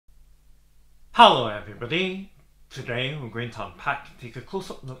Hello everybody, today we're going to unpack, take a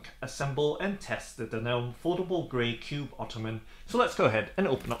close-up look, assemble and test the Dunelm Foldable Grey Cube Ottoman. So let's go ahead and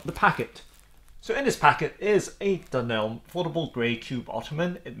open up the packet. So in this packet is a Dunelm Foldable Grey Cube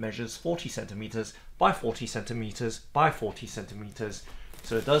Ottoman. It measures 40 centimeters by 40 centimeters by 40 centimeters.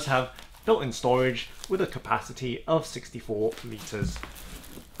 So it does have built-in storage with a capacity of 64 liters.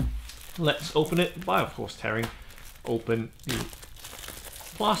 Let's open it by of course tearing open the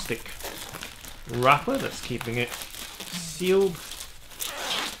plastic wrapper that's keeping it sealed.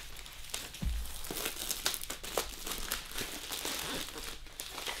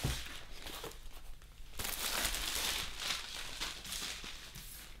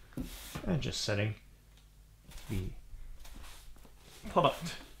 And just setting the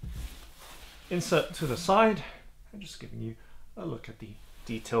product insert to the side and just giving you a look at the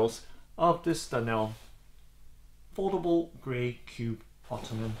details of this Dunelm Foldable Grey Cube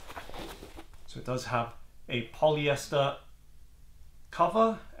Ottoman. So it does have a polyester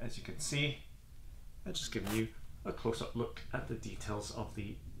cover, as you can see. I'm just giving you a close-up look at the details of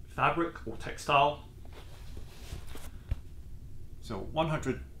the fabric or textile. So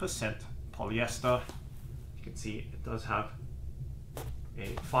 100% polyester. You can see it does have a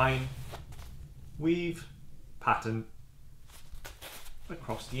fine weave pattern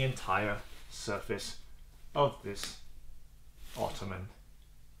across the entire surface of this Ottoman.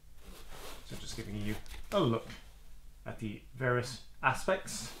 So just giving you a look at the various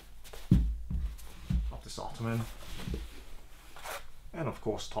aspects of this Ottoman, and of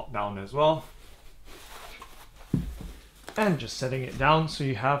course top down as well, and just setting it down so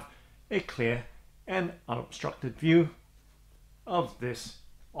you have a clear and unobstructed view of this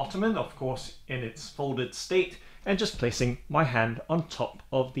Ottoman, of course in its folded state, and just placing my hand on top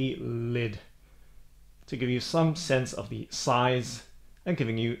of the lid to give you some sense of the size and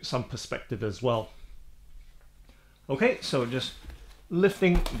giving you some perspective as well. Okay, so just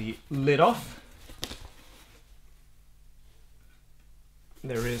lifting the lid off.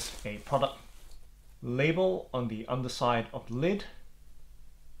 There is a product label on the underside of the lid.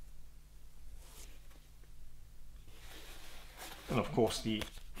 And of course the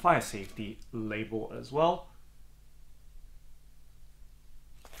fire safety label as well.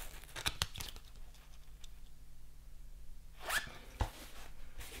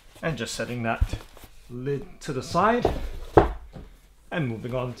 And just setting that lid to the side and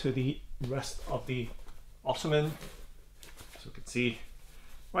moving on to the rest of the Ottoman. So you can see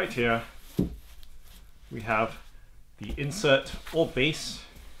right here we have the insert or base.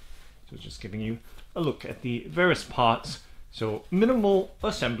 So just giving you a look at the various parts. So minimal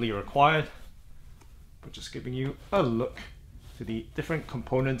assembly required, but just giving you a look to the different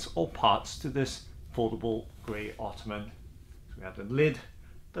components or parts to this foldable grey Ottoman. So we have the lid,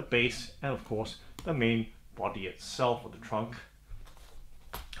 the base, and of course the main body itself, or the trunk.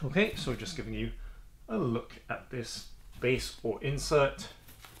 Okay, so just giving you a look at this base or insert.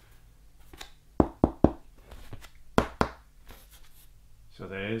 So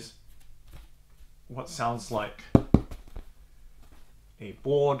there is what sounds like a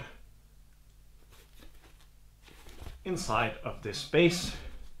board inside of this base.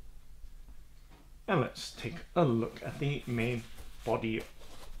 And let's take a look at the main body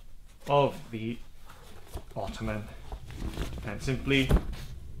of the Ottoman, and simply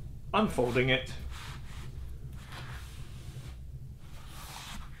unfolding it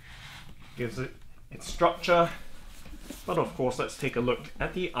gives it its structure. But of course let's take a look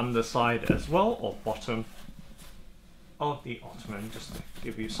at the underside as well, or bottom of the Ottoman, just to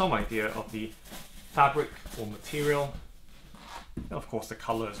give you some idea of the fabric or material, and of course the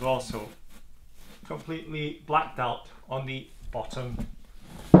color as well. So completely blacked out on the bottom,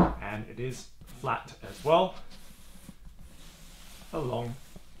 and it is flat as well along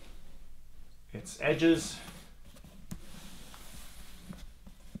its edges.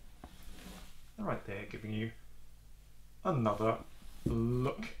 And right there giving you another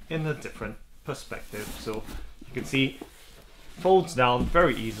look in a different perspective. So you can see folds down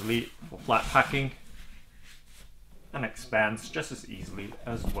very easily for flat packing and expands just as easily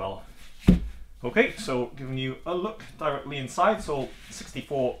as well. Okay, so giving you a look directly inside. So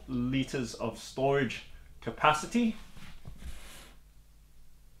 64 liters of storage capacity.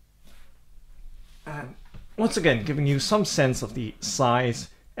 And once again, giving you some sense of the size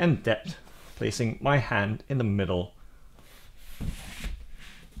and depth, placing my hand in the middle.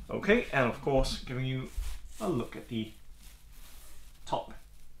 Okay, and of course, giving you a look at the top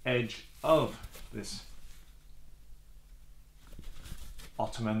edge of this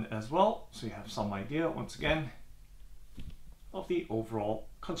Ottoman as well, so you have some idea once again of the overall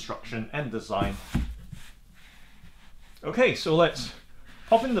construction and design. Okay, so let's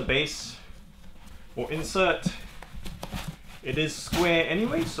pop in the base or insert. It is square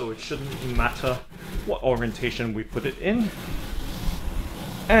anyway, so it shouldn't matter what orientation we put it in.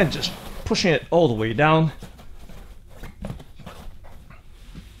 And just pushing it all the way down.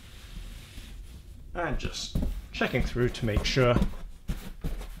 And just checking through to make sure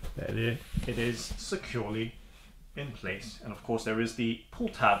that it is securely in place. And of course there is the pull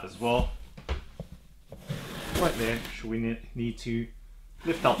tab as well. Right there, should we need to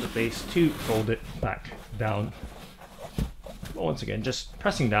lift out the base to fold it back down. But once again, just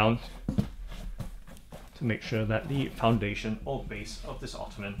pressing down to make sure that the foundation or base of this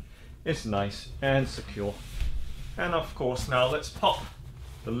Ottoman is nice and secure. And of course now let's pop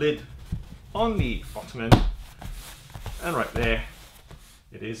the lid on the Ottoman, and right there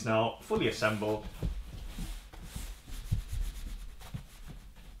it is now fully assembled,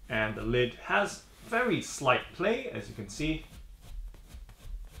 and the lid has very slight play, as you can see,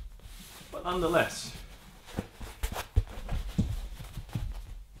 but nonetheless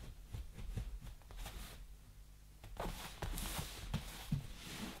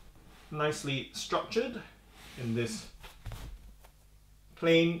nicely structured in this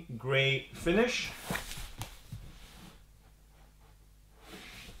plain grey finish.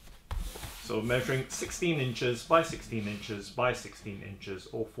 So measuring 16 inches by 16 inches by 16 inches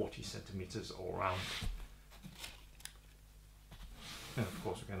or 40 centimeters all around. And of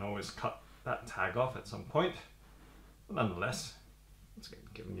course we can always cut that tag off at some point, but nonetheless, it's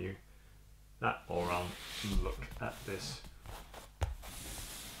giving you that all around look at this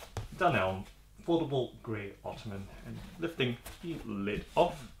Dunelm Foldable grey Ottoman, and lifting the lid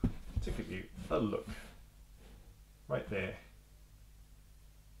off to give you a look right there.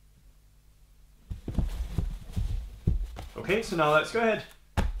 Okay, so now let's go ahead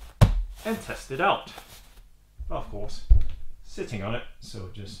and test it out. Of course, sitting on it, so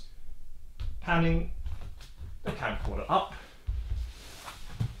just panning the camcorder up,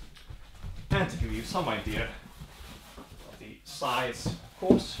 and to give you some idea of the size, of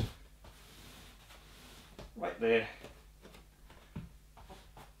course, right there,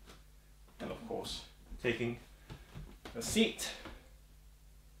 and of course taking a seat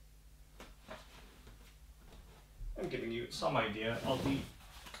and giving you some idea of the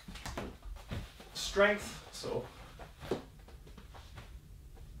strength. So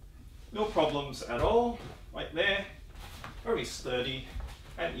no problems at all right there, very sturdy,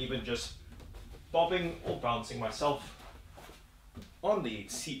 and even just bobbing or bouncing myself on the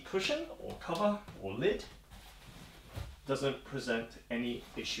seat cushion or cover or lid doesn't present any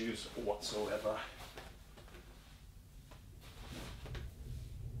issues whatsoever.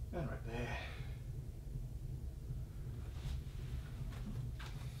 And right there.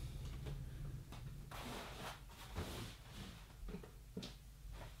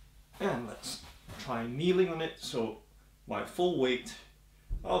 And let's try kneeling on it. So my full weight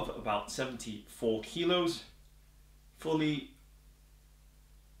of about 74 kilos, fully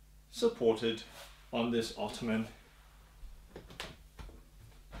supported on this Ottoman.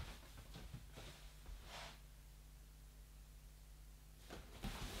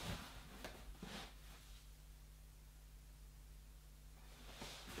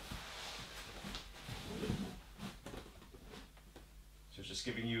 So just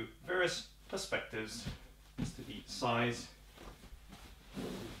giving you various perspectives as to the size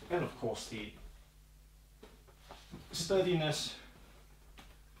and of course the sturdiness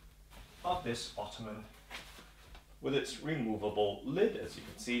of this Ottoman with its removable lid, as you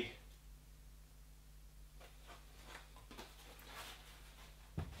can see.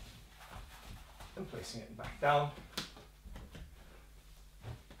 And placing it back down.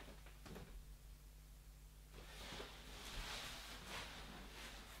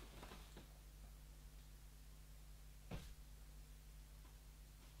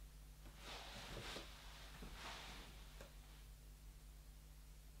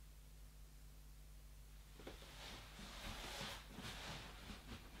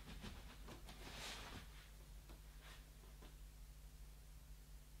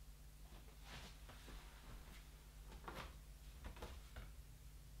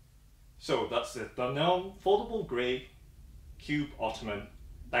 So that's the Dunelm Foldable Grey Cube Ottoman.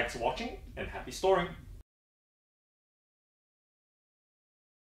 Thanks for watching and happy storing!